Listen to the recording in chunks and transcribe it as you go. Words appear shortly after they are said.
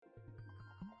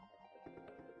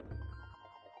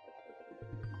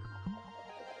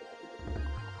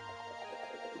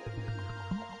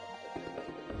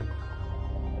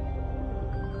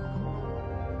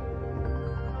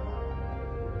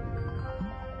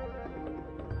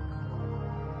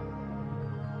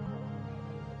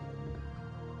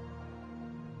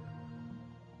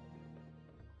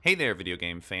Hey there, video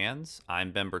game fans.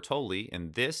 I'm Ben Bertoli,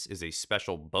 and this is a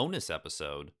special bonus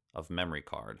episode of Memory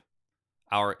Card.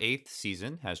 Our eighth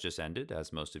season has just ended,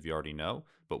 as most of you already know,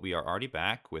 but we are already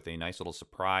back with a nice little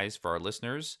surprise for our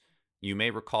listeners. You may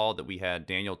recall that we had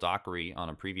Daniel Dockery on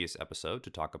a previous episode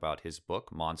to talk about his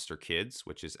book, Monster Kids,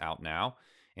 which is out now.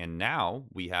 And now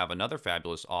we have another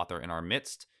fabulous author in our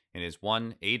midst, and is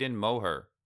one Aidan Moher.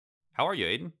 How are you,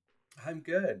 Aidan? I'm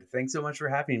good. Thanks so much for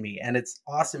having me. And it's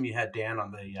awesome you had Dan on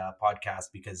the podcast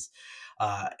because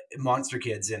Monster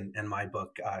Kids and my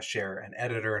book share an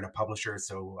editor and a publisher.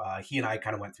 So he and I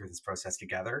kind of went through this process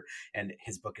together, and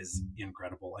his book is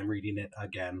incredible. I'm reading it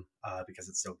again because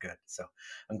it's so good. So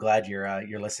I'm glad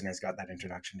your listeners got that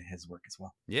introduction to his work as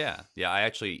well. Yeah.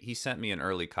 He sent me an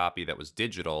early copy that was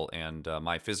digital, and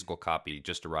my physical copy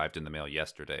just arrived in the mail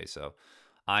yesterday. So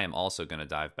I am also going to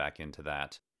dive back into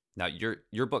that. Now,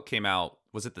 your book came out.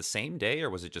 Was it the same day, or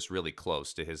was it just really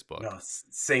close to his No, book?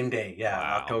 same day. Yeah,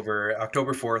 Wow.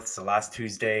 October 4th, so last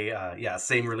Tuesday. Yeah,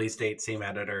 same release date, same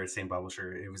editor, same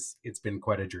publisher. It's been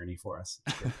quite a journey for us.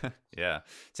 It's good. Yeah,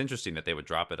 it's interesting that they would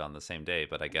drop it on the same day,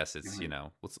 but I guess it's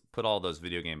Mhm. let's put all those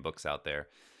video game books out there,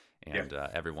 Yeah. and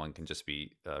everyone can just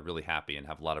be really happy and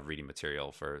have a lot of reading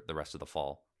material for the rest of the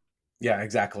fall. Yeah,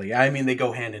 exactly. I mean, they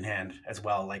go hand in hand as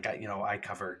well. Like I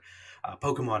cover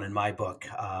Pokemon in my book,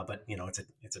 but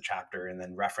it's a chapter and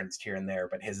then referenced here and there.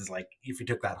 But his is like if you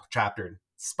took that chapter and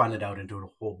spun it out into a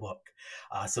whole book,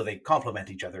 so they complement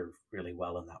each other really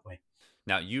well in that way.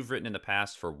 Now, you've written in the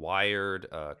past for Wired,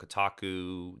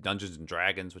 Kotaku, Dungeons and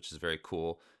Dragons, which is very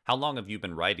cool. How long have you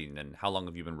been writing, and how long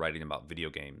have you been writing about video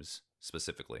games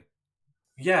specifically?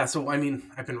 Yeah, so I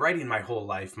mean, I've been writing my whole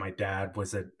life. My dad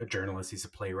was a journalist; he's a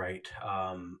playwright.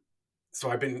 So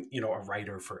I've been a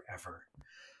writer forever.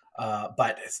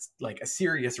 But it's like a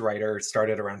serious writer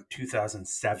started around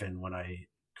 2007 when I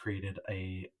created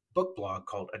a book blog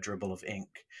called A Dribble of Ink.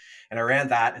 And I ran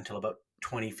that until about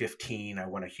 2015. I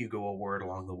won a Hugo Award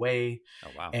along the way. Oh,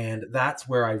 wow. And that's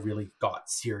where I really got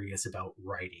serious about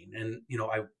writing. And,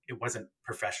 it wasn't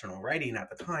professional writing at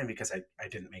the time because I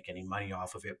didn't make any money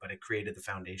off of it, but it created the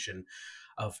foundation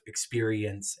of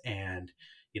experience and,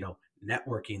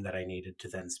 networking that I needed to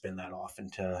then spin that off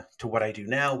into what I do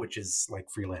now, which is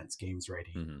like freelance games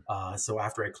writing. Hmm. So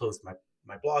after I closed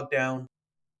my blog down,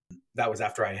 that was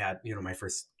after I had my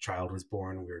first child was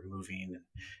born. We were moving,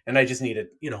 and I just needed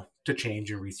to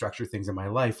change and restructure things in my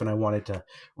life, and I wanted to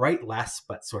write less,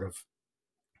 but sort of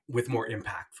with more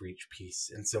impact for each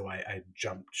piece. And so I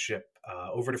jumped ship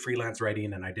over to freelance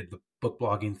writing, and I did the book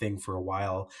blogging thing for a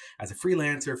while as a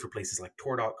freelancer for places like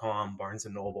Tor.com, Barnes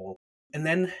and Noble, and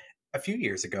then a few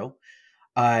years ago,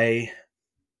 I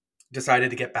decided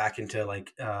to get back into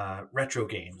like retro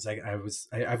games.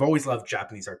 I've always loved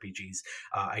Japanese RPGs.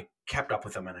 I kept up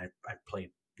with them, and I played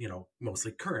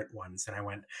mostly current ones. And I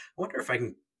wonder if I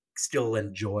can still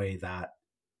enjoy that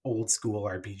old school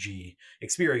RPG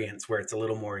experience where it's a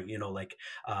little more like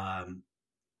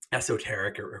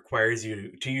esoteric. It requires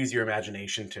you to use your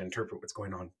imagination to interpret what's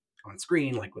going on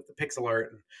screen, like with the pixel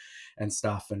art and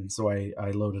stuff. And so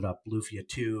I loaded up Lufia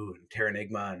 2 and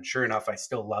Terranigma, and sure enough, I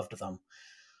still loved them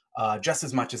just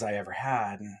as much as I ever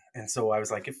had. And so I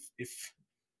was like,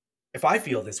 if I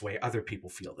feel this way, other people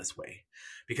feel this way.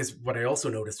 Because what I also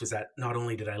noticed was that not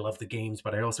only did I love the games,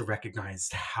 but I also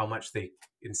recognized how much they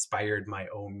inspired my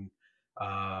own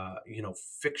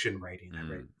fiction writing. I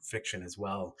write Mm. fiction as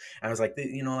well. And I was like,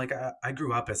 like I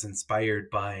grew up as inspired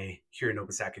by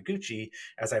Hironobu Sakaguchi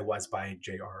as I was by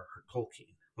J.R.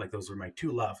 Tolkien. Like those were my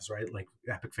two loves, right? Like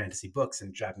epic fantasy books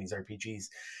and Japanese RPGs.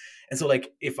 And so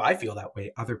like if I feel that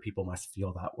way, other people must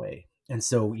feel that way. And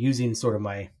so using sort of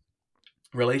my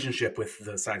relationship with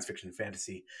the science fiction and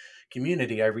fantasy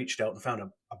community, I reached out and found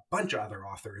a bunch of other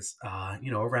authors,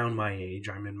 around my age.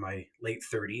 I'm in my late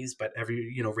 30s, but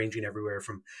ranging everywhere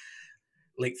from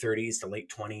late 30s to late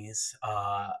 20s,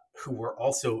 who were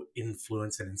also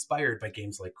influenced and inspired by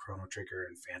games like Chrono Trigger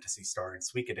and Fantasy Star and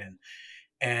Suikoden.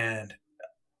 And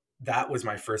that was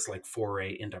my first like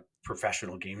foray into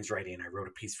professional games writing. I wrote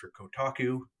a piece for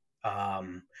Kotaku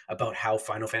about how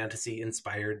Final Fantasy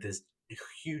inspired this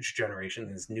huge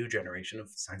generation, this new generation of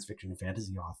science fiction and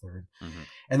fantasy author. Hmm.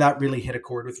 And that really hit a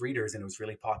chord with readers, and it was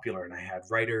really popular. And I had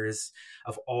writers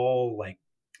of all like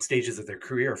stages of their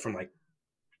career, from like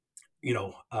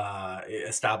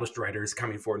established writers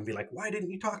coming forward and be like, why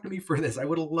didn't you talk to me for this? I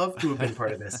would have loved to have been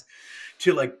part of this,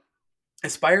 to like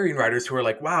aspiring writers who are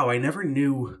like, wow, I never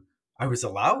knew I was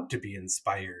allowed to be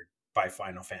inspired by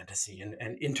Final Fantasy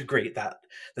and integrate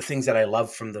the things that I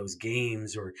love from those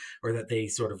games, or that they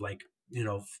sort of like,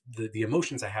 the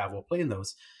emotions I have while playing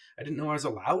those. I didn't know I was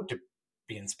allowed to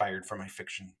be inspired for my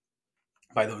fiction.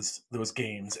 by those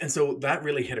games. And so that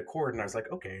really hit a chord, and I was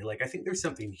like, okay, like I think there's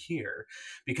something here,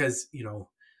 because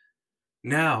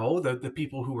now the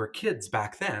people who were kids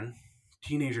back then,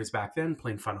 teenagers back then,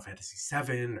 playing Final Fantasy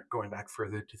VII or going back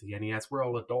further to the NES, we're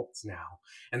all adults now,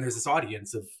 and there's this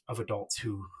audience of adults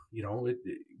who,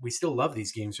 we still love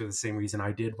these games for the same reason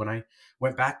I did when I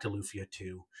went back to Lufia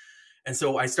 2. And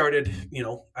so I started,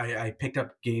 I picked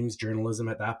up games journalism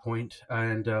at that point,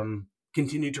 and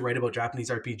continued to write about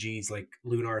Japanese RPGs like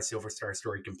Lunar Silver Star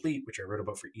Story Complete, which I wrote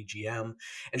about for EGM,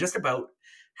 and just about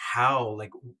how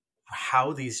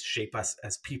these shape us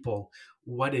as people,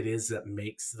 what it is that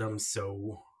makes them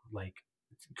so, like,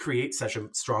 create such a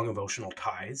strong emotional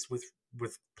ties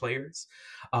with players,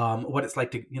 what it's like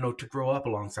to to grow up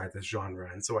alongside this genre.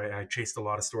 And so I chased a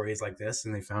lot of stories like this,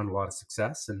 and they found a lot of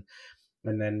success, and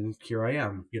then here I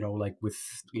am, like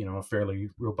with a fairly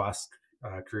robust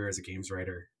career as a games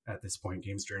writer at this point,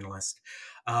 games journalist,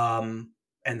 and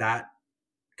that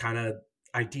kind of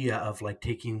idea of like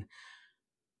taking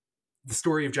the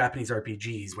story of Japanese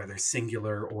RPGs, whether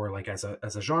singular or like as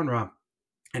a genre,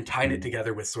 and tying it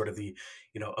together with sort of the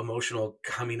emotional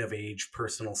coming of age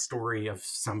personal story of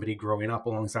somebody growing up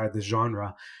alongside the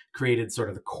genre, created sort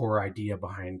of the core idea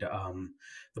behind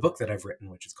the book that I've written,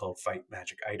 which is called Fight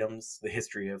Magic Items: The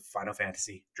History of Final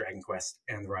Fantasy, Dragon Quest,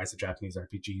 and the Rise of Japanese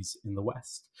RPGs in the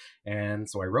West. And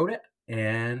so I wrote it,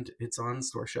 and it's on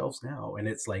store shelves now. And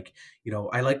it's like,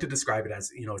 I like to describe it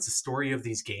as, it's a story of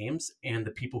these games and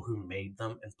the people who made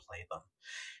them and play them.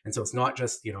 And so it's not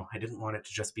just, I didn't want it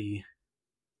to just be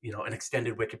an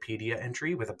extended Wikipedia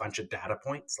entry with a bunch of data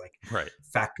points, like Right.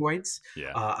 factoids.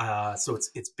 Yeah. So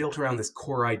it's built around this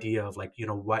core idea of like,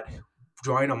 what,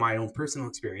 drawing on my own personal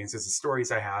experiences, the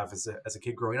stories I have as a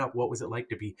kid growing up, what was it like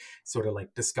to be sort of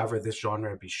like discover this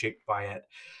genre, be shaped by it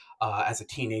as a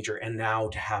teenager, and now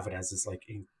to have it as this like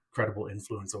incredible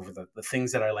influence over the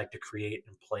things that I like to create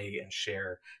and play and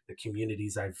share, the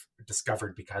communities I've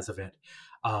discovered because of it,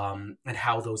 and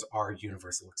how those are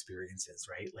universal experiences,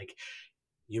 right? Like,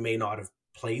 you may not have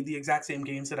played the exact same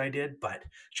games that I did, but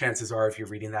chances are, if you're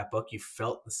reading that book, you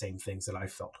felt the same things that I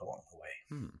felt along the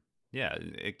way. Yeah,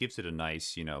 it gives it a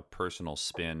nice, personal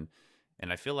spin.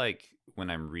 And I feel like when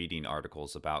I'm reading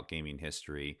articles about gaming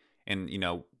history, and,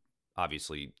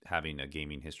 obviously having a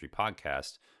gaming history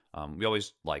podcast, we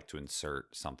always like to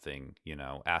insert something,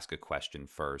 ask a question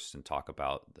first and talk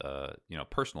about,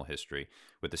 personal history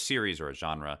with a series or a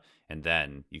genre. And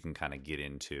then you can kind of get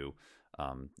into,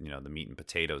 the meat and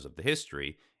potatoes of the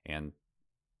history and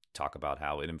talk about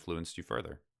how it influenced you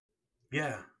further.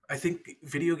 Yeah. I think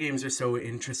video games are so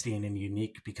interesting and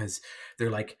unique because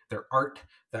they're art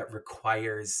that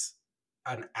requires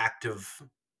an active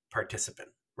participant,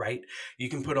 right? You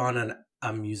can put on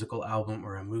a musical album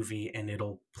or a movie and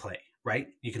it'll play, right?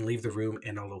 You can leave the room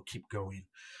and it'll keep going.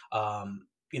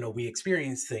 We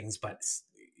experience things, but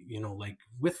like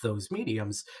with those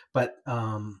mediums, but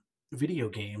video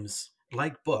games,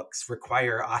 like books,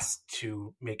 require us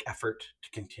to make effort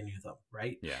to continue them,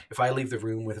 right? Yeah. If I leave the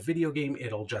room with a video game,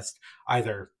 it'll just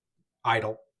either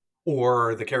idle,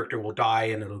 or the character will die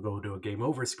and it'll go to a game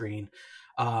over screen.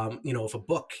 If a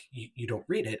book, you don't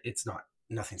read it, it's not,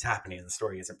 nothing's happening and the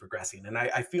story isn't progressing. And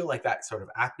I feel like that sort of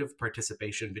active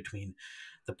participation between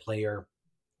the player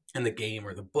and the game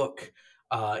or the book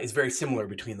is very similar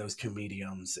between those two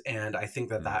mediums. And I think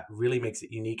that that really makes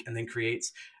it unique, and then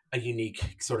creates a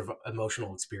unique sort of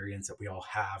emotional experience that we all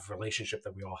have, relationship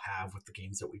that we all have with the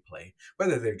games that we play,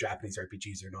 whether they're Japanese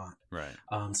RPGs or not.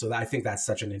 Right. So I think that's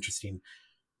such an interesting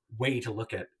way to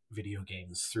look at video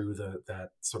games, through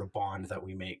that sort of bond that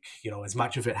we make. As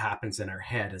much of it happens in our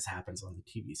head as happens on the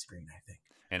TV screen, I think.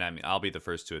 And I mean, I'll be the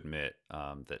first to admit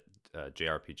that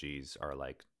JRPGs are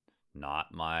like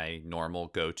not my normal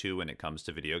go-to when it comes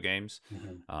to video games.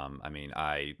 I mean,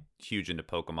 I huge into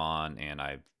Pokemon, and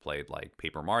I've played like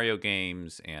Paper Mario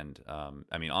games, and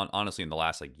I mean, honestly, in the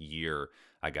last like year,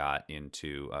 I got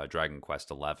into Dragon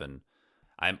Quest 11.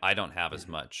 I don't have as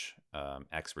much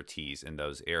expertise in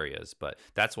those areas, but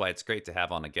that's why it's great to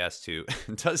have on a guest who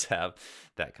does have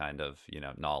that kind of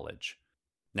knowledge.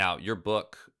 Now, your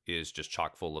book is just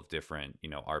chock full of different,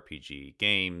 RPG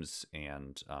games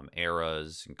and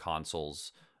eras and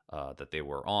consoles that they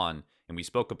were on. And we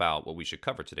spoke about what we should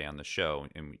cover today on the show,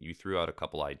 and you threw out a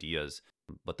couple ideas.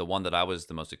 But the one that I was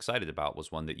the most excited about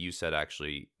was one that you said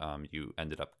actually you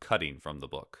ended up cutting from the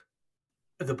book.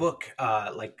 The book,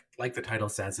 like the title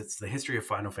says, it's the history of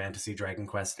Final Fantasy, Dragon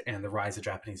Quest, and the rise of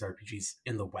Japanese RPGs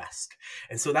in the West.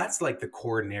 And so that's like the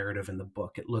core narrative in the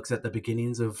book. It looks at the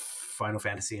beginnings of Final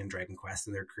Fantasy and Dragon Quest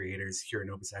and their creators,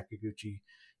 Hironobu Sakaguchi,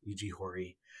 Yuji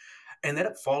Horii. And then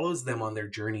it follows them on their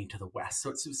journey to the West.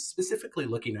 So it's specifically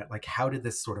looking at like how did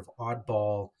this sort of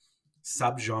oddball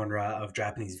subgenre of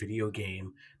Japanese video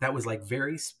game that was like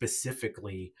very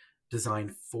specifically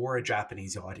designed for a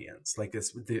Japanese audience. Like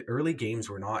this, the early games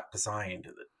were not designed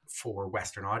for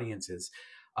Western audiences,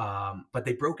 but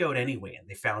they broke out anyway, and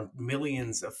they found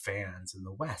millions of fans in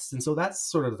the West. And so that's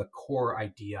sort of the core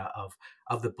idea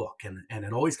of the book, and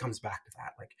it always comes back to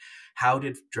that, like how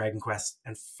did Dragon Quest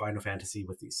and Final Fantasy,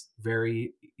 with these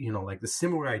very, like the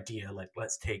similar idea, like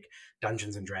let's take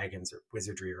Dungeons and Dragons or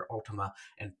Wizardry or Ultima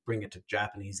and bring it to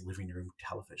Japanese living room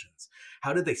televisions.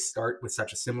 How did they start with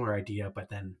such a similar idea, but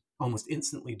then almost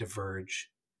instantly diverge?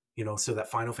 So that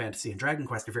Final Fantasy and Dragon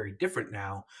Quest are very different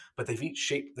now, but they've each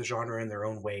shaped the genre in their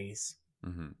own ways.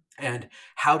 Mm-hmm. And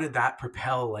how did that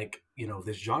propel, like,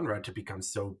 this genre to become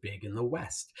so big in the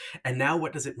West? And now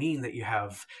what does it mean that you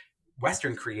have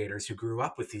Western creators who grew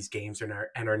up with these games and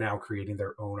are now creating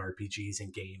their own RPGs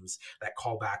and games that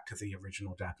call back to the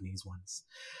original Japanese ones?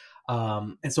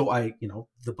 And so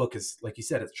the book is, like you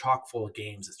said, it's chock full of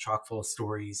games, it's chock full of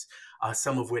stories,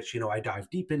 some of which, I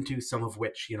dive deep into, some of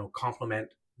which,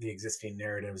 complement the existing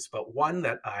narratives. But one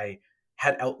that I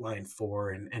had outlined for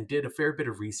and did a fair bit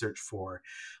of research for,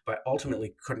 but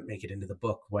ultimately couldn't make it into the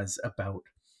book, was about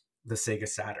the Sega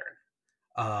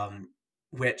Saturn,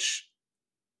 which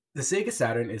the Sega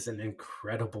Saturn is an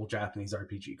incredible Japanese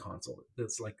RPG console.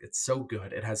 It's so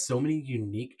good. It has so many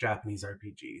unique Japanese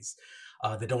RPGs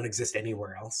that don't exist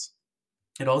anywhere else.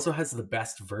 It also has the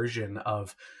best version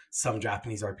of some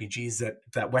Japanese RPGs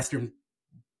that Western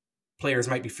players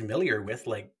might be familiar with,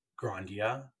 like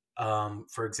Grandia,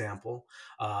 for example,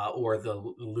 or the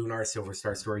Lunar Silver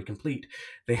Star Story Complete.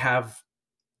 They have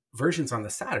versions on the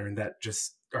Saturn that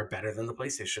just are better than the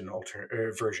PlayStation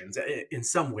versions in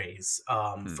some ways,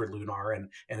 for Lunar, and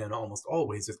in almost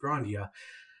always with Grandia.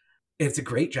 It's a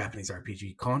great Japanese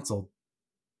RPG console,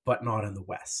 but not in the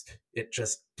West. It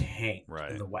just tanked in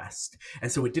Right. the West.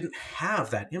 And so it didn't have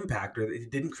that impact, or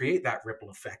it didn't create that ripple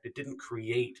effect. It didn't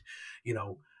create,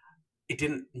 it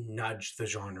didn't nudge the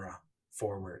genre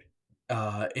forward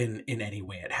in any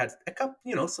way. It had a couple,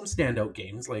 some standout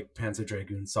games like Panzer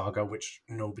Dragoon Saga, which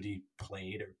nobody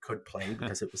played or could play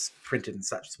because it was printed in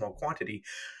such small quantity.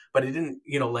 But it didn't,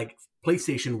 like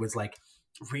PlayStation was like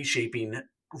recreating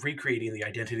the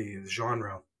identity of the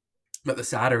genre. But the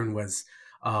Saturn was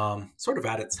sort of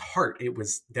at its heart, it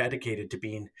was dedicated to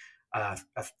being a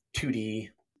 2D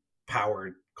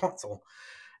powered console,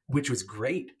 which was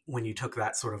great when you took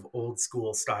that sort of old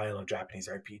school style of Japanese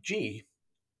RPG.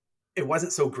 It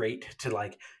wasn't so great to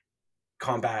like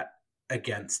combat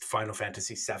against Final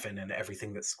Fantasy VII and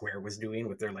everything that Square was doing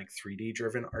with their like 3D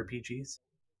driven RPGs.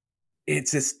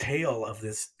 It's this tale of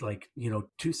this like,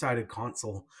 two-sided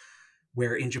console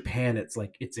where in Japan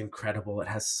it's incredible. It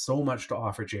has so much to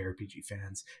offer JRPG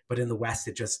fans, but in the West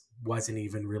it just wasn't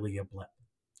even really a blip.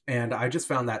 And I just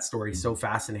found that story so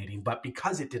fascinating. But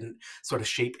because it didn't sort of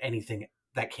shape anything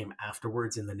that came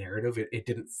afterwards in the narrative, it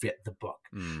didn't fit the book.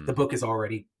 The book is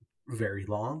already very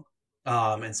long.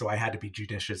 And so I had to be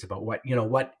judicious about what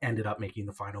ended up making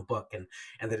the final book. And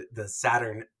the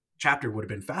Saturn chapter would have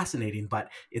been fascinating, but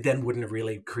it then wouldn't have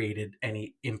really created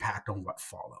any impact on what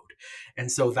followed.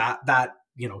 And so that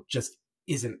just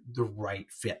isn't the right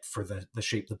fit for the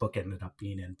shape the book ended up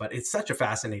being in. But it's such a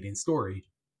fascinating story.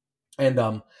 And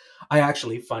I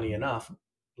actually, funny enough,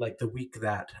 like the week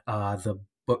that the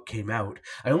book came out,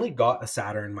 I only got a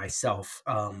Saturn myself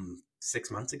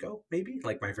 6 months ago, maybe,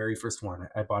 like my very first one.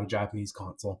 I bought a Japanese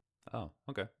console. Oh,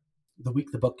 okay. The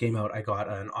week the book came out, I got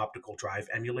an optical drive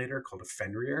emulator called a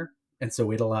Fenrir. And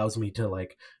so it allows me to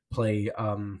like play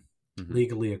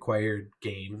legally acquired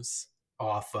games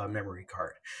off a memory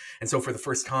card. And so for the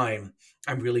first time,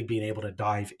 I'm really being able to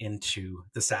dive into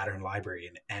the Saturn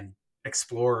library and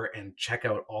explore and check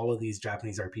out all of these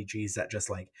Japanese RPGs that just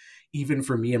like, even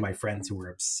for me and my friends who were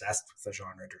obsessed with the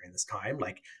genre during this time,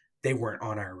 like they weren't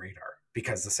on our radar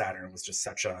because the Saturn was just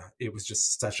such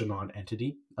a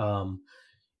non-entity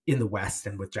in the West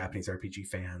and with Japanese RPG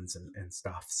fans and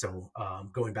stuff. So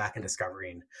going back and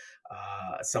discovering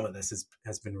some of this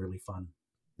has been really fun.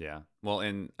 Yeah. Well,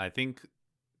 and I think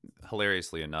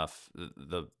hilariously enough,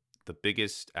 the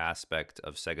biggest aspect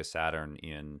of Sega Saturn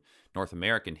in North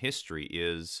American history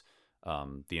is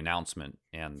the announcement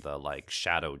and the like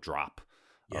shadow drop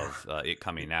of it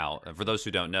coming out. And for those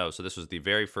who don't know, so this was the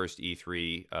very first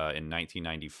E3 in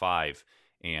 1995,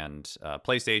 and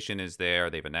PlayStation is there.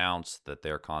 They've announced that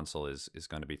their console is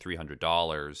going to be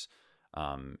 $300,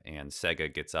 and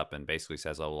Sega gets up and basically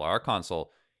says, "Oh, well, our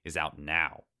console is out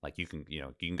now. Like you can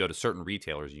go to certain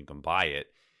retailers, you can buy it,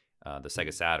 the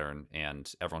Sega Saturn,"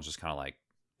 and everyone's just kind of like,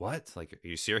 what? Like, are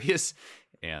you serious?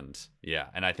 And yeah,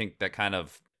 and I think that kind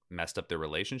of messed up their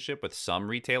relationship with some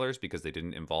retailers because they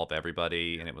didn't involve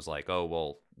everybody. And it was like, oh,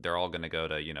 well, they're all going to go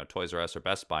to, Toys R Us or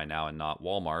Best Buy now and not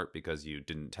Walmart because you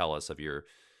didn't tell us of your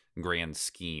grand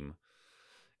scheme.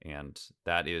 And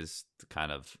that is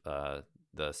kind of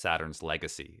the Saturn's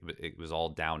legacy. It was all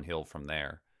downhill from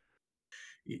there.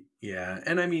 Yeah,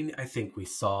 and I mean, I think we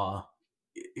saw,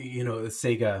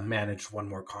 Sega managed one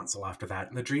more console after that,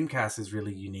 and the Dreamcast is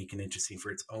really unique and interesting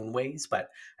for its own ways. But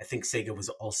I think Sega was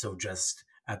also just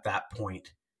at that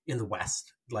point in the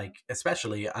West, like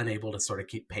especially unable to sort of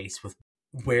keep pace with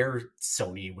where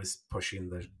Sony was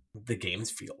pushing the games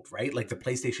field, right? Like the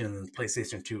PlayStation and the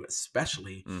PlayStation 2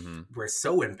 especially Mm-hmm. were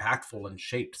so impactful and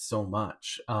shaped so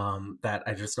much that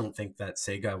I just don't think that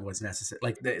Sega was necessary.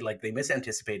 Like they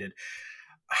misanticipated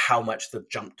how much the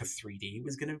jump to 3D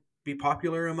was going to be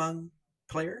popular among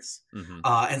players. Mm-hmm.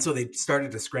 And so they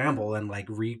started to scramble and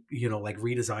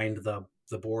redesigned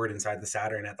the board inside the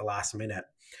Saturn at the last minute.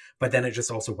 But then it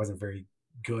just also wasn't very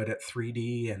good at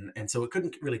 3D, and so it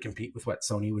couldn't really compete with what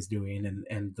Sony was doing,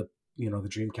 and the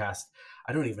Dreamcast.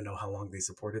 I don't even know how long they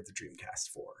supported the Dreamcast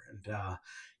for,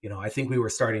 and I think we were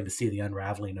starting to see the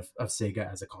unraveling of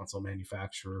Sega as a console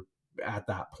manufacturer at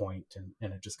that point,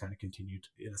 and it just kind of continued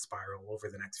in a spiral over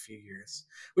the next few years,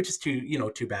 which is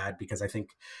too bad, because I think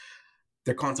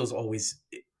their consoles always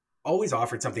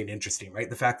offered something interesting, right?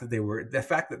 The fact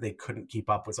that they couldn't keep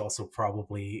up was also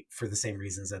probably for the same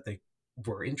reasons that they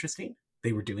were interesting.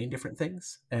 They were doing different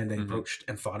things, and they Mm-hmm. approached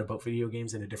and thought about video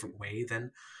games in a different way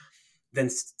than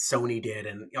Sony did,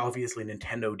 and obviously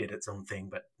Nintendo did its own thing,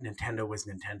 but Nintendo was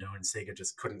Nintendo, and Sega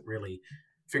just couldn't really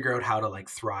figure out how to like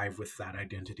thrive with that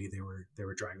identity they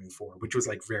were driving for, which was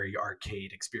like very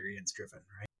arcade experience driven,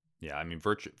 right? Yeah, I mean,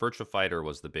 Virtua Fighter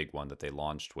was the big one that they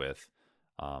launched with,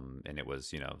 and it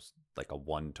was like a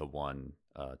 1-to-1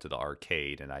 to the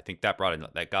arcade, and I think that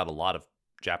got a lot of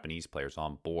Japanese players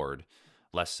on board,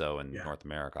 less so in Yeah. North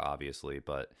America, obviously,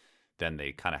 but then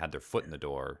they kind of had their foot in Yeah. the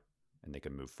door, and they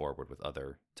could move forward with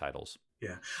other titles.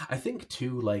 Yeah. I think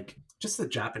too, like just the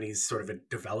Japanese sort of a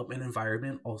development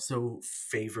environment also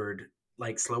favored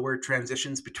like slower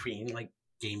transitions between like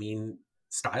gaming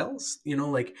styles.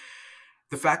 Like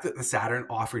the fact that the Saturn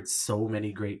offered so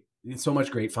much great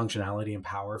functionality and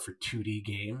power for 2D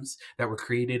games that were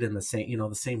created in the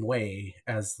same way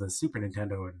as the Super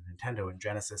Nintendo and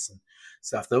Genesis and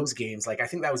stuff. Those games, like I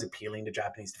think that was appealing to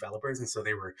Japanese developers, and so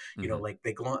they were, Hmm. like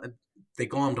they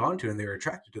glommed onto and they were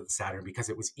attracted to the Saturn because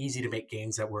it was easy to make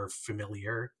games that were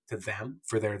familiar to them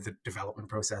for the development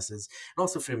processes, and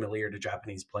also familiar to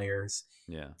Japanese players.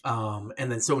 Yeah.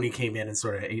 And then Sony came in and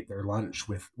sort of ate their lunch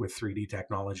with 3D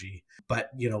technology.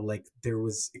 But like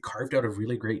it carved out a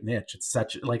really great niche. It's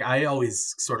such like I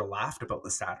always sort of laughed about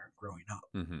the Saturn growing up,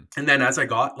 Hmm. and then as I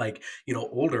got like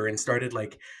older and started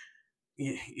like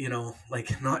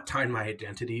like not tying my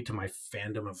identity to my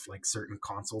fandom of like certain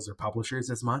consoles or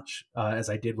publishers as much as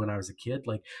I did when I was a kid.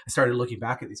 Like I started looking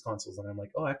back at these consoles and I'm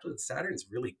like, oh, actually the Saturn is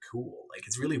really cool. Like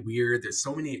it's really weird. There's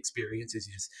so many experiences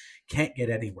you just can't get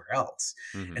anywhere else.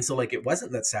 Hmm. And so like it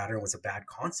wasn't that Saturn was a bad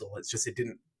console. It's just it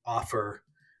didn't offer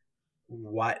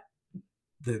what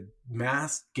the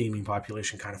mass gaming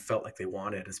population kind of felt like they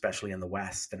wanted, especially in the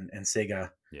West. And Sega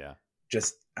Yeah.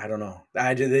 just I don't know.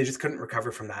 They just couldn't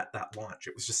recover from that launch.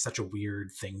 It was just such a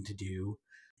weird thing to do,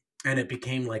 and it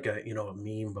became like a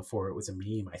meme before it was a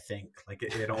meme. I think like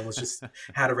it almost just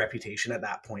had a reputation at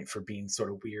that point for being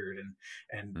sort of weird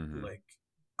and Hmm. like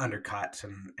undercut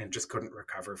and just couldn't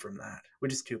recover from that,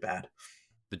 which is too bad.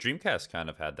 The Dreamcast kind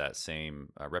of had that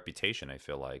same reputation, I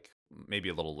feel like. Maybe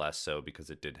a little less so because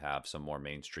it did have some more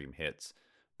mainstream hits,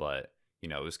 but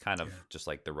it was kind of Yeah, just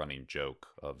like the running joke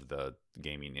of the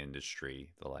gaming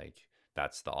industry.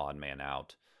 That's the odd man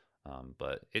out.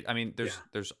 But I mean, yeah.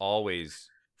 there's always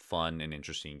fun and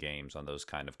interesting games on those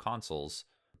kind of consoles.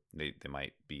 They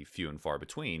might be few and far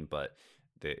between, but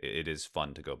it is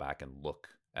fun to go back and look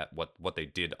at what they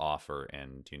did offer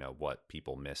and what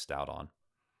people missed out on.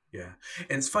 Yeah.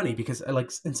 And it's funny because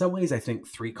like in some ways I think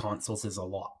three consoles is a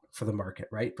lot for the market,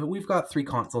 right? But we've got three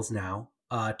consoles now.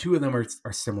 Two of them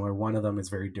are similar. One of them is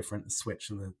very different, the Switch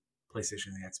and the PlayStation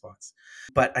and the Xbox.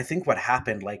 But I think what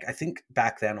happened, like I think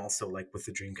back then also like with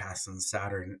the Dreamcast and the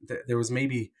Saturn, there was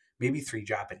maybe three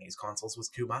Japanese consoles was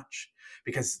too much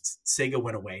because Sega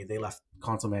went away. They left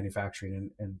console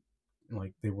manufacturing and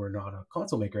like they were not a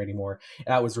console maker anymore.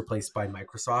 That was replaced by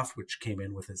Microsoft, which came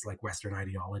in with its like Western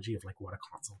ideology of like what a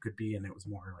console could be, and it was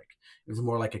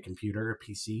more like a computer, a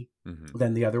PC, Hmm.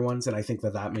 than the other ones. And I think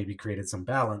that maybe created some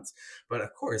balance. But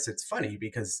of course, it's funny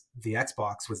because the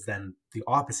Xbox was then the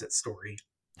opposite story.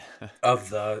 of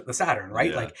the Saturn,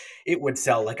 right? Yeah. Like it would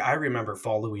sell. Like I remember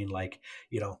following like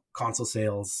console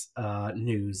sales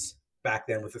news back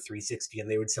then with the 360, and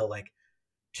they would sell like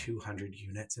 200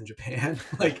 units in Japan,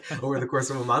 like over the course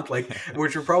of a month, like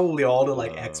which were probably all to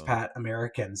like Oh. expat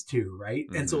Americans too, right?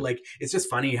 And so Mhm. like it's just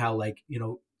funny how like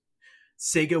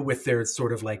Sega with their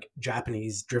sort of like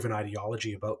Japanese driven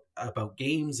ideology about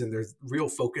games and their real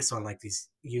focus on like these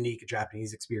unique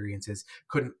Japanese experiences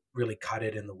couldn't really cut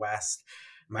it in the West.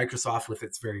 Microsoft with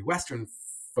its very Western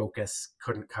focus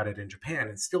couldn't cut it in Japan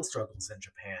and still struggles in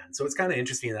Japan. So it's kind of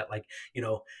interesting that like,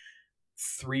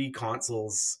 three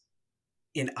consoles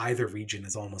in either region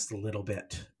is almost a little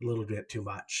bit too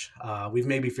much. We've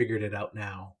maybe figured it out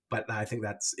now, but I think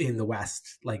that's in the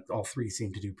West. Like all three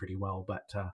seem to do pretty well,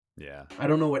 but Yeah. I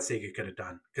don't know what Sega could have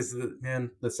done because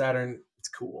the Saturn, it's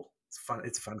cool. It's fun.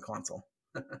 It's a fun console.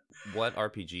 What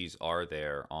RPGs are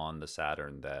there on the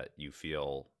Saturn that you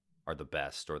feel are the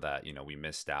best or that, we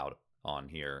missed out on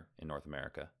here in North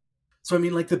America? So I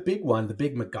mean, like the big one, the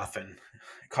big MacGuffin,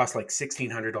 it costs like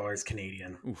 $1,600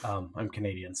 Canadian. Oof. I'm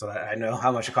Canadian, so I know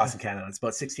how much it costs in Canada. It's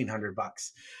about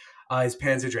 $1,600. Is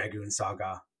Panzer Dragoon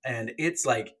Saga, and it's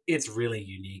really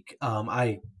unique.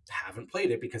 I haven't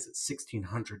played it because it's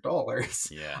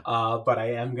 $1,600, Yeah. but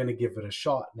I am gonna give it a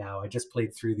shot now. I just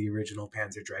played through the original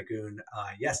Panzer Dragoon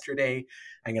yesterday.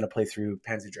 I'm gonna play through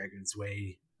Panzer Dragoon's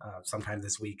Way sometime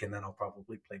this week, and then I'll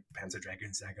probably play Panzer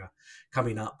Dragoon Saga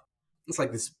coming up. It's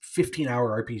like this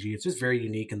 15-hour RPG. It's just very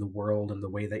unique in the world and the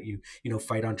way that you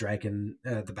fight on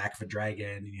the back of a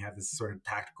dragon, and you have this sort of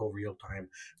tactical real time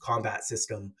combat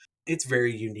system. It's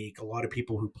very unique. A lot of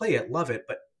people who play it love it,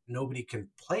 but nobody can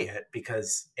play it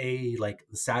because like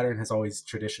the Saturn has always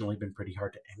traditionally been pretty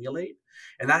hard to emulate,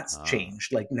 and that's Ah.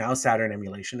 changed. Like now, Saturn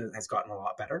emulation has gotten a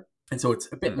lot better, and so it's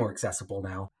a bit Hmm. more accessible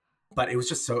now. But it was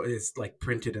just it's like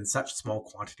printed in such small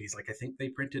quantities. Like I think they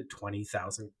printed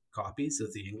 20,000 copies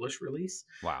of the English release,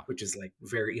 Wow. which is like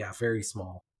very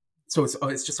small. So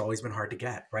it's just always been hard to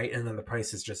get, right? And then the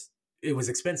price is just it was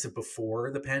expensive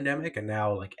before the pandemic, and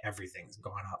now like everything's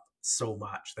gone up so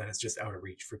much that it's just out of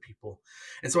reach for people.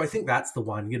 And so I think that's the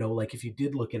one, like if you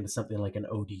did look into something like an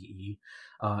ODE,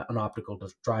 an optical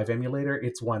drive emulator,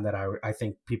 it's one that I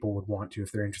think people would want to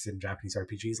if they're interested in Japanese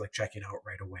RPGs, like checking out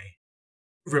right away.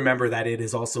 Remember that it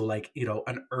is also like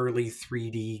an early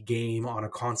 3D game on a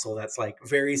console that's like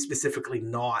very specifically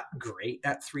not great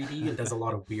at 3D and does a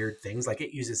lot of weird things. Like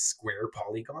it uses square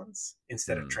polygons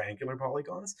instead of Hmm. triangular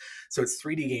polygons, so its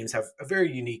 3D games have a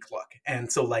very unique look.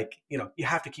 And so like you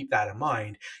have to keep that in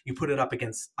mind. You put it up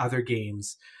against other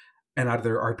games and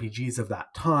other RPGs of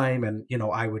that time, and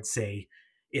I would say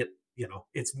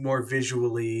it's more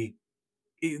visually,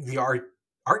 the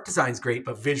art design's great,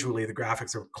 but visually the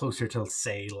graphics are closer to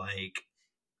say like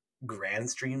Grand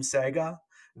Stream Saga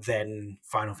than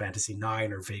Final Fantasy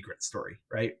 9 or Vagrant Story,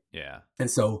 right? Yeah. And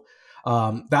so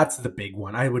that's the big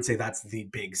one. I would say that's the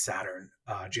big Saturn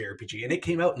JRPG, and it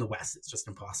came out in the West. It's just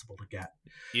impossible to get.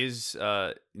 Is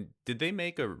did they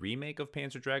make a remake of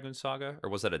Panzer Dragoon Saga or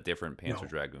was that a different Panzer No,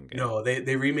 Dragoon game? no,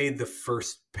 they remade the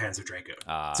first Panzer Dragoon. So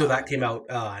Ah, that came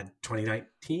okay. out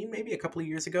 2019, maybe a couple of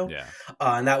years ago, Yeah.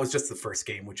 and that was just the first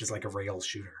game, which is like a rail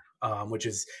shooter, which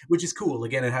is cool.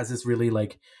 Again, it has this really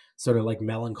like sort of like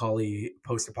melancholy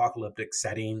post-apocalyptic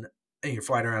setting, and you're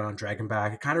flying around on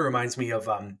Dragonback. It kind of reminds me of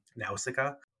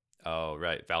Nausicaa. Oh,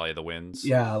 right. Valley of the Winds.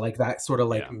 Yeah, like that sort of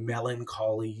like Yeah.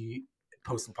 melancholy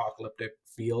post-apocalyptic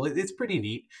feel. It's pretty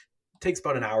neat. It takes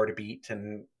about an hour to beat,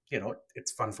 and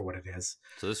it's fun for what it is.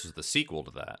 So this was the sequel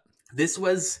to that. This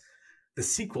was the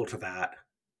sequel to that.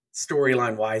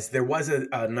 Storyline wise, there was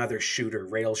another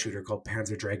rail shooter called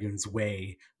Panzer Dragoon's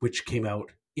Way, which came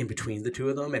out in between the two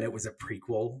of them, and it was a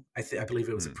prequel. I believe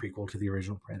it was a Hmm. prequel to the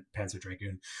original Panzer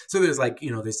Dragoon. So there's like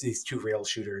there's these two rail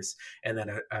shooters, and then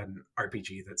an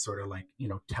RPG that sort of like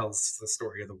tells the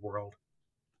story of the world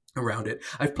around it.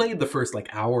 I've played the first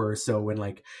like hour or so, and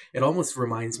like it almost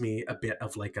reminds me a bit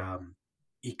of like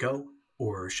Eco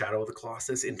or Shadow of the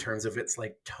Colossus in terms of its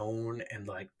like tone and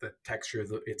like the texture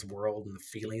of its world and the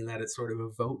feeling that it sort of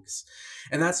evokes.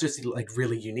 And that's just like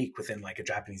really unique within like a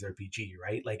Japanese RPG,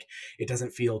 right? Like it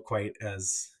doesn't feel quite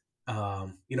as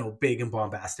big and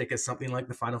bombastic as something like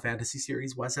the Final Fantasy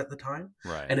series was at the time,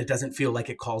 Right. and it doesn't feel like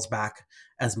it calls back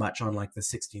as much on like the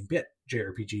 16-bit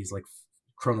JRPGs like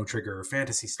Chrono Trigger or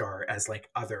Fantasy Star as like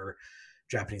other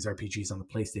Japanese RPGs on the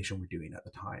PlayStation were doing at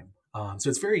the time. So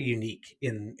it's very unique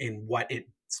in what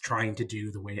it's trying to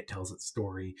do, the way it tells its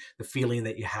story, the feeling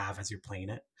that you have as you're playing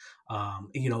it.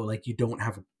 Like you don't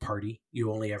have a party;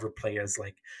 you only ever play as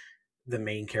like the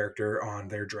main character on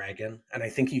their dragon, and I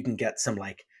think you can get some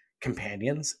like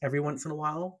companions every once in a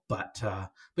while. But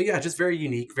yeah, just very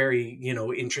unique, very,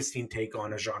 interesting take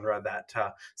on a genre that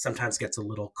sometimes gets a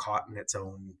little caught in its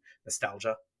own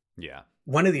nostalgia. Yeah.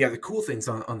 One of the other cool things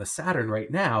on the Saturn right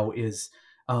now is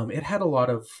it had a lot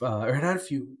of, or it had a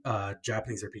few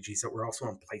Japanese RPGs that were also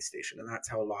on PlayStation, and that's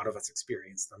how a lot of us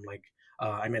experienced them. Like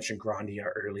I mentioned Grandia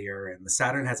earlier, and the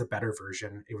Saturn has a better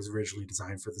version. It was originally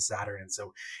designed for the Saturn, and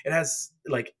so it has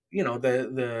like,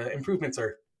 the improvements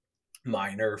are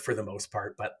minor for the most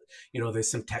part, but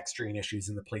there's some texturing issues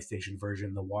in the PlayStation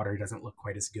version. The water doesn't look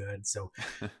quite as good, so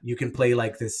you can play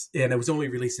like this, and it was only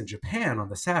released in Japan on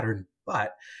the Saturn,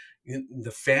 but the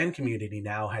fan community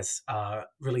now has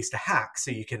released a hack,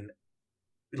 so you can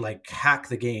like hack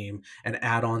the game and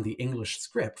add on the English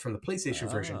script from the PlayStation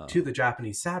version to the Oh.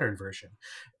 Japanese Saturn version,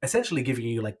 essentially giving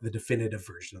you like the definitive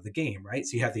version of the game, right?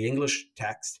 So you have the English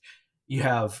text, you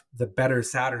have the better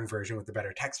Saturn version with the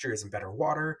better textures and better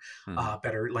water, Hmm.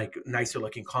 better, like nicer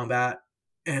looking combat.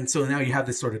 And so now you have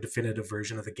this sort of definitive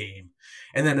version of the game.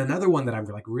 And then another one that I'm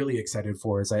like really excited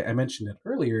for is I mentioned it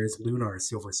earlier is Lunar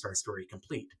Silver Star Story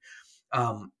Complete.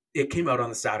 It came out on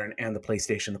the Saturn and the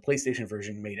PlayStation. The PlayStation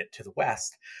version made it to the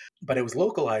West, but it was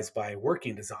localized by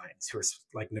Working Designs, who are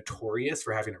like notorious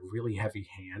for having a really heavy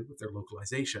hand with their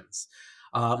localizations.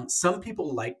 Some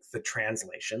people like the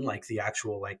translation, like the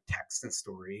actual like text and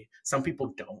story. Some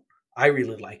people don't. I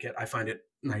really like it. I find it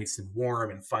nice and warm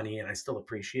and funny, and I still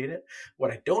appreciate it.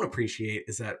 What I don't appreciate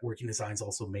is that Working Designs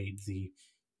also made the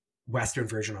Western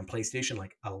version on PlayStation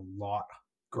like a lot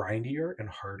grindier and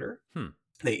harder. Hmm.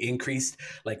 They increased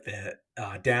like the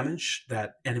damage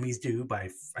that enemies do by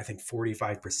I think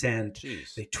 45%.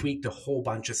 Jeez. They tweaked a whole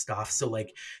bunch of stuff, so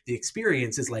like the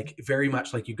experience is like very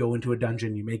much like you go into a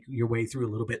dungeon, you make your way through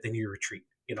a little bit, then you retreat,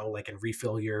 like and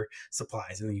refill your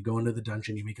supplies, and then you go into the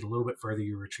dungeon, you make it a little bit further,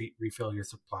 you retreat, refill your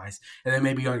supplies, and then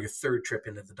maybe on your third trip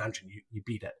into the dungeon you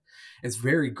beat it. It's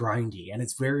very grindy, and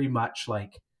it's very much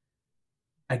like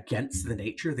against the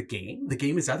nature of the game. The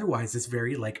game is otherwise this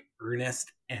very like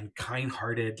earnest and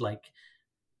kind-hearted, like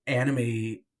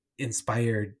anime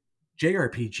inspired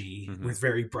JRPG Hmm. with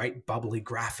very bright, bubbly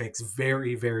graphics,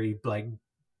 very, very like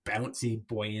bouncy,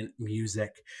 buoyant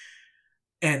music.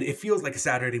 And it feels like a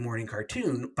Saturday morning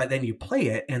cartoon, but then you play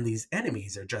it and these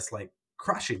enemies are just like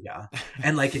crushing you.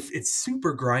 And like it's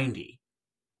super grindy.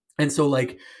 And so,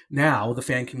 like, now the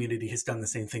fan community has done the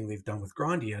same thing they've done with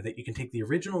Grandia, that you can take the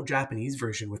original Japanese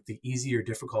version with the easier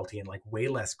difficulty and like way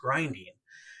less grinding,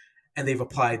 and they've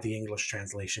applied the English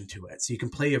translation to it. So you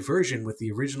can play a version with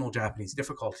the original Japanese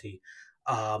difficulty,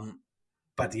 um,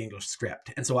 but the English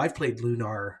script. And so I've played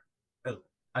Lunar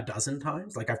a dozen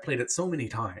times. Like I've played it so many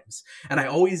times, and I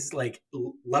always like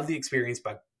love the experience,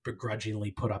 but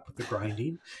begrudgingly put up with the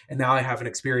grinding. And now I have an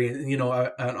experience,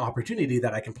 an opportunity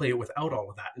that I can play it without all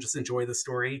of that and just enjoy the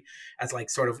story as like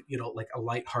sort of, like a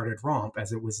lighthearted romp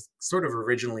as it was sort of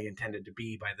originally intended to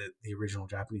be by the original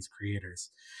Japanese creators.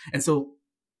 And so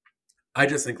I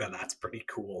just think that that's pretty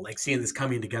cool. Like seeing this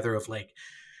coming together of like,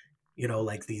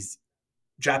 like these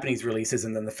Japanese releases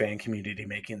and then the fan community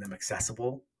making them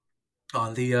accessible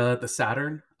on the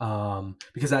Saturn,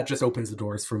 because that just opens the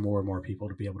doors for more and more people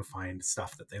to be able to find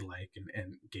stuff that they like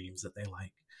and games that they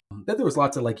like. Then there was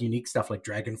lots of like unique stuff, like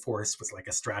Dragon Force was like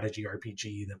a strategy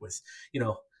RPG that was,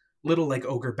 little like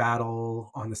Ogre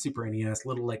Battle on the Super NES,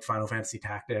 little like Final Fantasy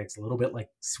Tactics, a little bit like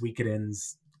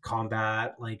Suikoden's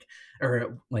combat, like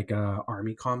or like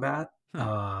army combat,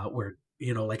 Hmm. where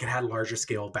like it had larger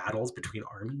scale battles between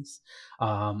armies.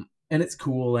 And it's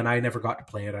cool, and I never got to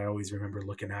play it. I always remember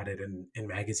looking at it in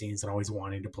magazines and always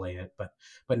wanting to play it,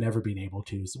 but never being able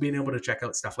to. So being able to check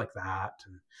out stuff like that,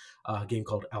 and a game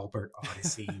called Albert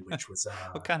Odyssey,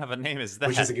 What kind of a name is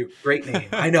which is that? a great name.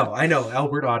 I know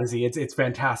Albert Odyssey. It's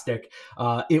fantastic.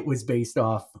 It was based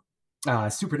off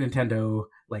Super Nintendo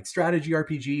like strategy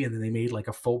RPG, and then they made like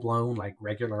a full blown like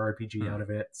regular RPG Hmm. out of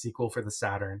it. Sequel for the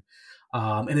Saturn,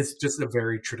 and it's just a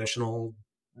very traditional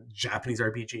Japanese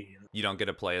RPG. You don't get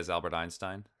to play as Albert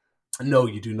Einstein? No,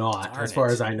 you do not. As Darn far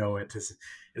as it. I know, it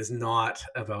is not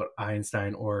about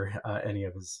Einstein or any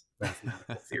of his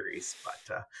mathematical theories.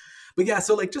 But yeah,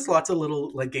 so like just lots of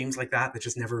little like games like that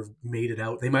just never made it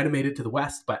out. They might have made it to the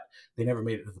West, but they never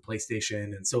made it to the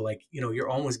PlayStation. And so like you're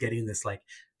almost getting this like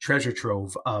treasure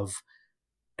trove of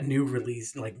a new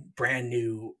release, like brand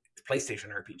new PlayStation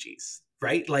RPGs,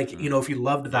 right? Like Hmm. if you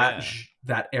loved Yeah.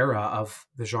 that era of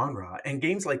the genre, and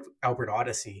games like Albert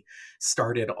Odyssey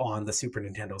started on the Super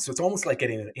Nintendo, so it's almost like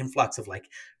getting an influx of like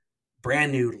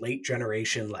brand new late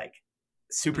generation like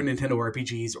Super Hmm. Nintendo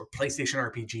RPGs or PlayStation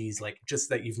RPGs, like just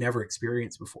that you've never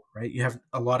experienced before, right? You have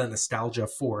a lot of nostalgia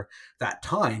for that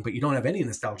time, but you don't have any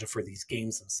nostalgia for these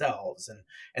games themselves,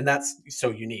 and that's so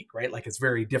unique, right? Like it's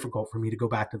very difficult for me to go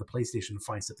back to the PlayStation and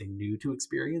find something new to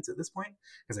experience at this point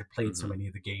because I played so Hmm. many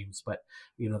of the games. But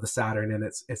the Saturn and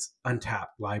its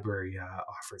untapped library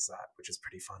offers that, which is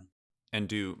pretty fun. And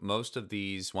do most of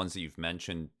these ones that you've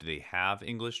mentioned, do they have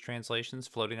English translations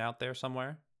floating out there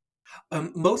somewhere?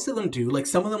 Most of them do. Like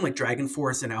some of them, like Dragon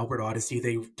Force and Albert Odyssey,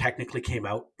 they technically came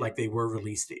out like they were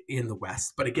released in the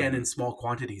West, but again Hmm. in small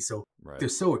quantities. So Right. they're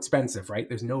so expensive, right?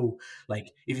 There's no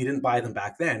like if you didn't buy them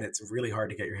back then, it's really hard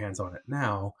to get your hands on it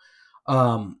now.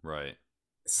 Um, Right.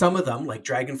 some of them, like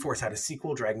Dragon Force, had a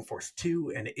sequel, Dragon Force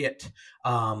Two, and it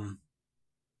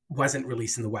wasn't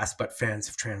released in the West, but fans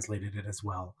have translated it as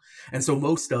well. And so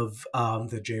most of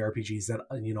the JRPGs that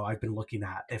I've been looking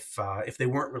at, if they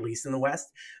weren't released in the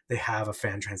West, they have a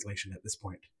fan translation at this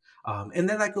point. And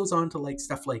then that goes on to like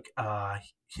stuff like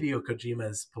Hideo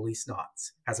Kojima's Police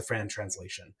Knots has a fan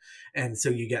translation, and so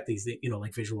you get these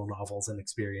like visual novels and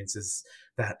experiences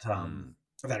that Mm.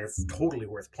 that are totally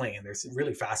worth playing. They're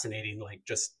really fascinating, like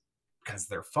just because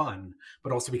they're fun,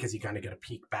 but also because you kind of get a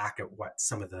peek back at what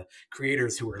some of the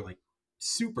creators who are like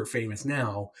super famous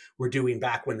now were doing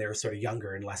back when they were sort of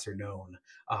younger and lesser known.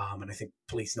 And I think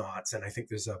Police Knots, and I think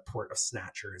there's a port of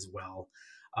Snatcher as well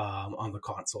on the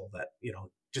console that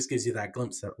just gives you that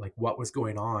glimpse at like what was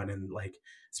going on, and like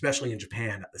especially in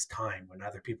Japan at this time when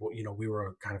other people, we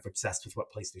were kind of obsessed with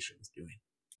what PlayStation was doing.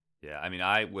 Yeah, I mean,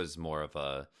 I was more of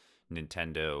a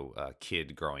Nintendo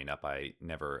kid growing up. I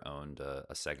never owned a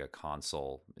Sega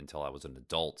console until I was an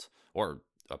adult, or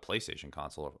a PlayStation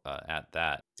console at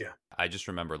that. Yeah. I just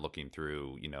remember looking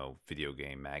through, video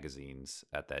game magazines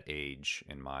at that age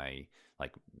in my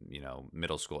like,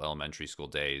 middle school, elementary school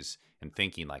days and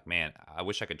thinking like, man, I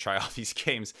wish I could try all these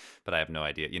games, but I have no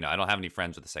idea. I don't have any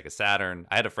friends with a Sega Saturn.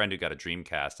 I had a friend who got a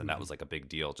Dreamcast, and that Mhm. was like a big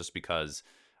deal just because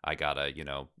I got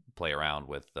to, play around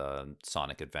with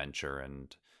Sonic Adventure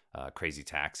and Crazy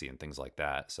Taxi and things like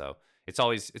that. So it's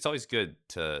always good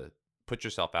to put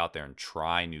yourself out there and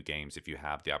try new games if you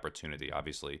have the opportunity.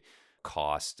 Obviously,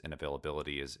 cost and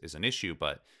availability is an issue,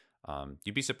 but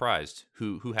you'd be surprised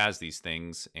who has these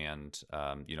things, and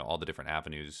all the different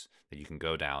avenues that you can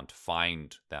go down to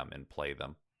find them and play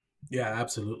them. Yeah,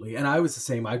 absolutely. And I was the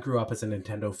same. I grew up as a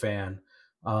Nintendo fan.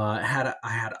 I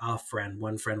had a friend,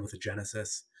 one friend with a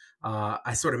Genesis.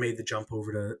 I sort of made the jump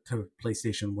over to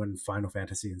PlayStation when Final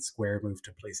Fantasy and Square moved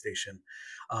to PlayStation.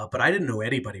 But I didn't know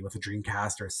anybody with a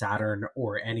Dreamcast or a Saturn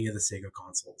or any of the Sega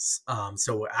consoles.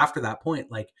 So after that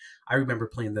point, like I remember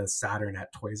playing the Saturn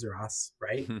at Toys R Us,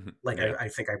 right? Like Yeah. I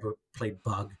think I played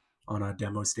Bug on a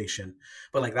demo station,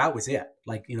 but like that was it.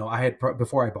 Like I had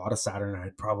before I bought a Saturn, I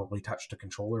had probably touched a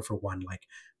controller for one like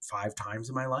 5 times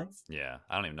in my life. Yeah.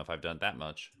 I don't even know if I've done that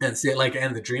much. And see, like,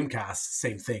 and the Dreamcast,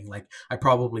 same thing. Like, I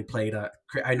probably played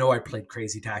I know I played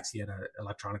Crazy Taxi at a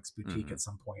electronics boutique Hmm. at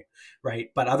some point, right?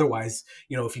 But otherwise,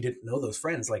 if you didn't know those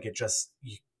friends, like, it just,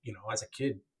 as a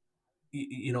kid,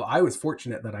 I was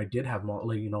fortunate that I did have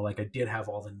like I did have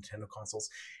all the Nintendo consoles,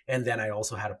 and then I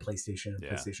also had a PlayStation and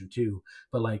Yeah. PlayStation 2.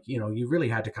 But like, you really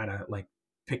had to kind of like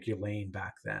pick your lane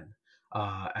back then.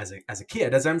 As a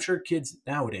kid, as I'm sure kids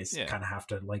nowadays Yeah. kind of have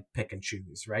to like pick and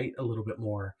choose, right? A little bit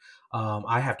more.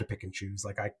 I have to pick and choose.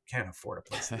 Like I can't afford a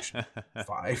PlayStation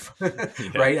 5,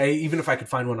 Yeah. right? Even if I could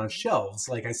find one on shelves,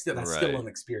 like that's still Right. an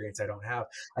experience I don't have.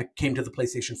 I came to the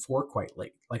PlayStation 4 quite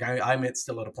late. Like I'm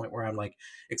still at a point where I'm like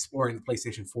exploring the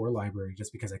PlayStation 4 library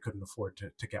just because I couldn't afford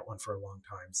to get one for a long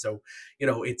time. So,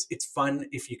 it's fun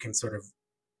if you can sort of,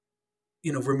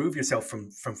 remove yourself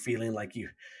from feeling like you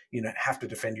have to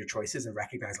defend your choices and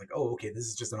recognize like, oh, okay, this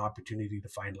is just an opportunity to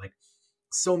find like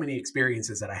so many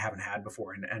experiences that I haven't had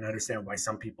before, and understand why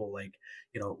some people like,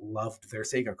 loved their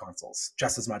Sega consoles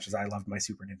just as much as I loved my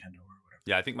Super Nintendo or whatever.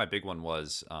 Yeah, I think my big one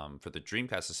was for the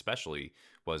Dreamcast, especially,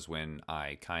 was when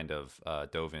I kind of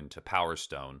dove into Power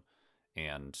Stone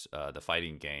and the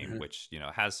fighting game, Mhm. which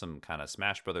has some kind of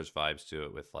Smash Brothers vibes to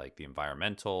it with like the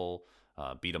environmental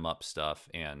beat 'em up stuff.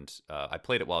 And I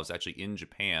played it while I was actually in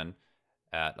Japan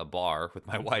at a bar with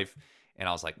my wife, and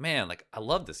I was like, man, like I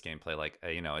love this gameplay. Like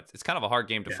it's kind of a hard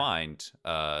game to Yeah, find,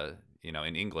 in yeah,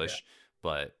 English,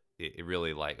 but it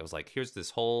really like I was like, here's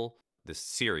this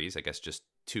series, I guess just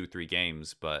 2 3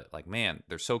 games, but like man,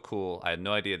 they're so cool. I had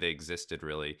no idea they existed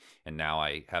really, and now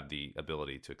I have the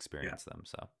ability to yeah. experience them.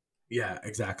 So. Yeah,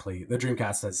 exactly. The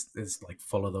Dreamcast is like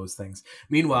full of those things.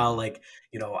 Meanwhile, Hmm. like,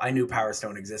 I knew Power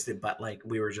Stone existed, but like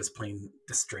we were just playing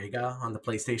Destrega on the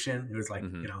PlayStation. It was like,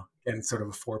 Hmm. and sort of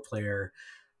a 4-player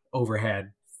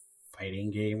overhead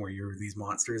fighting game where you were these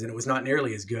monsters, and it was not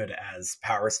nearly as good as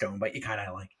Power Stone, but you kind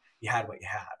of like you had what you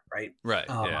had, right? Right.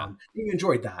 Yeah. You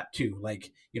enjoyed that too.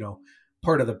 Like,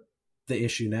 part of the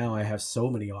issue now, I have so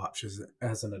many options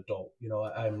as an adult.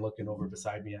 I'm looking over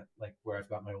beside me at like where I've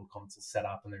got my old console set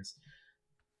up, and there's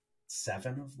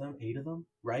 8 of them,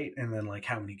 right? And then like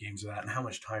how many games are that, and how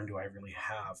much time do I really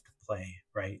have to play,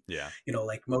 right? Yeah.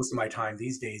 Like most of my time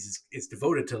these days is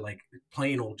devoted to like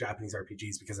plain old Japanese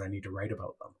RPGs because I need to write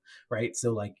about them, right?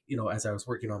 So like, as I was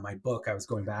working on my book, I was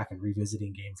going back and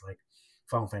revisiting games like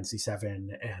Final Fantasy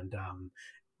VII, and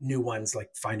new ones,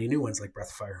 like finding new ones like Breath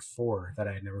of Fire 4 that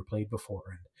I had never played before.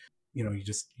 And you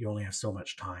only have so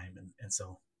much time, and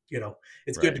so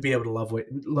it's good Right. to be able to love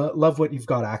what you've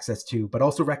got access to, but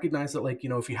also recognize that, like,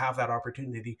 if you have that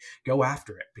opportunity, go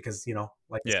after it. Because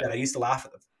like I Yeah. said, I used to laugh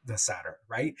at the Saturn,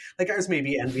 right? Like I was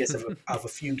maybe envious of of a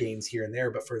few games here and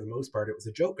there, but for the most part, it was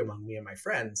a joke among me and my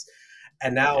friends.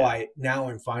 And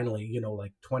I'm finally,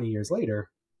 like 20 years later,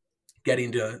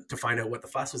 getting to find out what the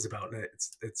fuss was about. And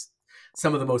it's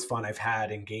some of the most fun I've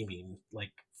had in gaming,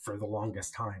 like for the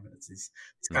longest time. And it's these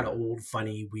kind of old,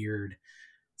 funny, weird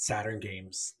Saturn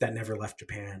games that never left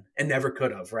Japan and never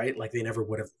could have, right? Like they never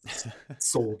would have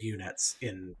sold units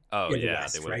in Oh the yeah, they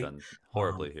West, would have right? done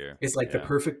horribly here. It's like the Yeah.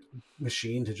 perfect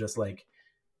machine to just like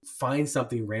find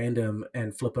something random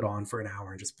and flip it on for an hour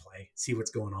and just play, see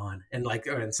what's going on. And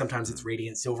sometimes it's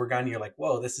Radiant Silvergun. You're like,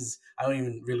 whoa, I don't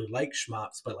even really like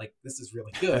shmups, but like this is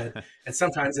really good. And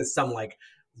sometimes it's some like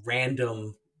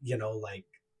random, like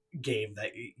game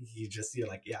that you're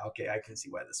like, yeah, okay, I can see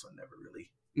why this one never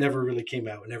really came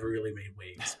out, never really made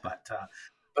waves. But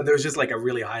there's just like a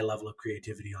really high level of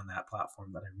creativity on that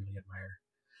platform that I really admire.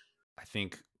 I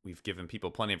think we've given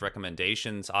people plenty of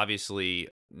recommendations. Obviously,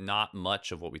 not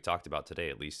much of what we talked about today,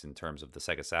 at least in terms of the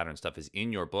Sega Saturn stuff, is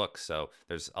in your book. So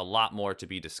there's a lot more to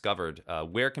be discovered.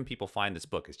 Where can people find this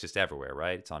book? It's just everywhere,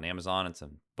 right? It's on Amazon. It's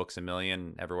on Books A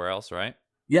Million, everywhere else, right?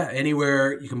 Yeah,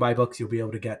 anywhere you can buy books, you'll be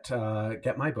able to get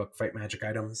my book, Fight Magic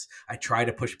Items. I try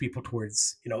to push people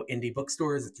towards indie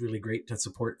bookstores. It's really great to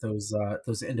support those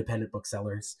independent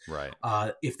booksellers. Right.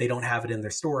 If they don't have it in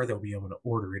their store, they'll be able to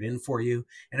order it in for you.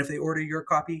 And if they order your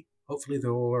copy, hopefully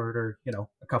they'll order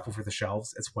a couple for the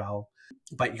shelves as well.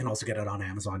 But you can also get it on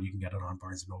Amazon. You can get it on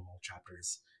Barnes and Noble,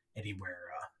 Chapters, anywhere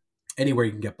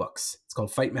you can get books. It's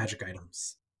called Fight Magic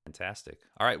Items. Fantastic.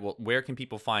 All right. Well, where can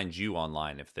people find you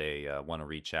online if they want to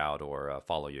reach out or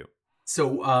follow you?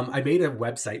 So I made a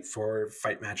website for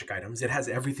Fight Magic Items. It has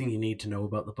everything you need to know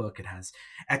about the book. It has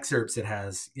excerpts. It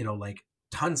has, like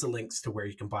tons of links to where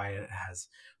you can buy it. It has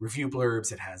review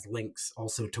blurbs. It has links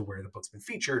also to where the book's been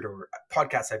featured or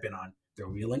podcasts I've been on. There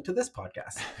will be a link to this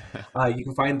podcast. You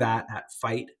can find that at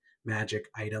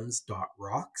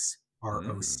fightmagicitems.rocks.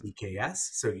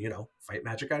 ROCKS. So, Fight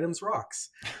Magic Items rocks.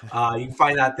 You can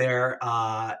find that there.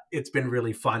 It's been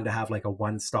really fun to have like a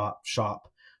one-stop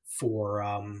shop for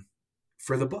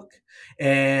the book.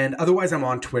 And otherwise I'm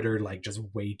on Twitter like just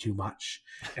way too much.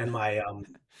 And my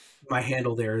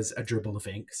handle there is A Dribble of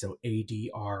Ink. So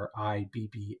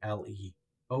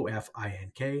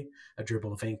ADRIBBLEOFINK, A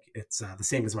Dribble of Ink. It's the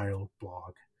same as my old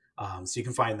blog. So you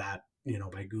can find that,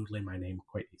 by Googling my name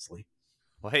quite easily.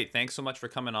 Well, hey, thanks so much for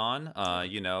coming on.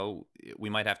 We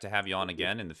might have to have you on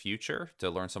again in the future to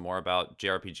learn some more about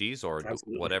JRPGs or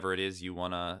whatever it is you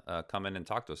want to come in and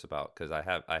talk to us about. Because I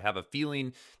have a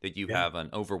feeling that you have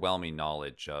an overwhelming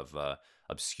knowledge of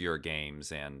obscure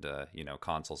games and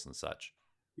consoles and such.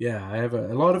 Yeah, I have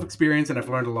a lot of experience and I've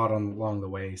learned a lot along the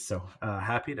way. So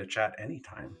happy to chat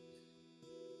anytime.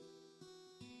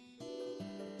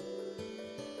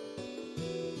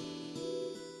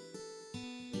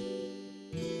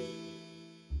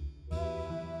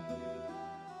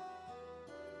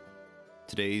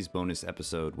 Today's bonus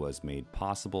episode was made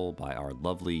possible by our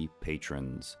lovely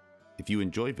patrons. If you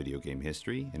enjoy video game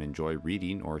history and enjoy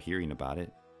reading or hearing about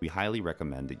it, we highly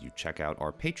recommend that you check out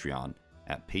our Patreon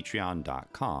at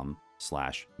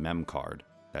patreon.com/memcard.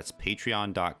 That's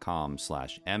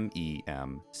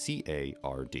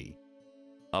patreon.com/MEMCARD.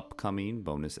 Upcoming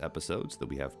bonus episodes that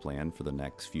we have planned for the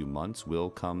next few months will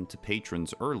come to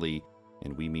patrons early,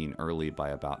 and we mean early by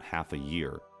about half a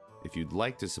year. If you'd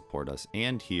like to support us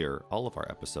and hear all of our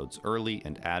episodes early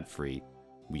and ad-free,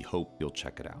 we hope you'll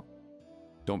check it out.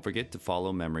 Don't forget to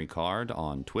follow Memory Card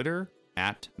on Twitter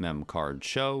at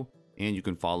MemCardShow, and you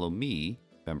can follow me,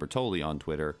 Ben Bertoli, on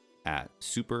Twitter at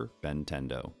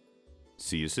SuperBentendo.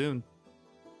 See you soon.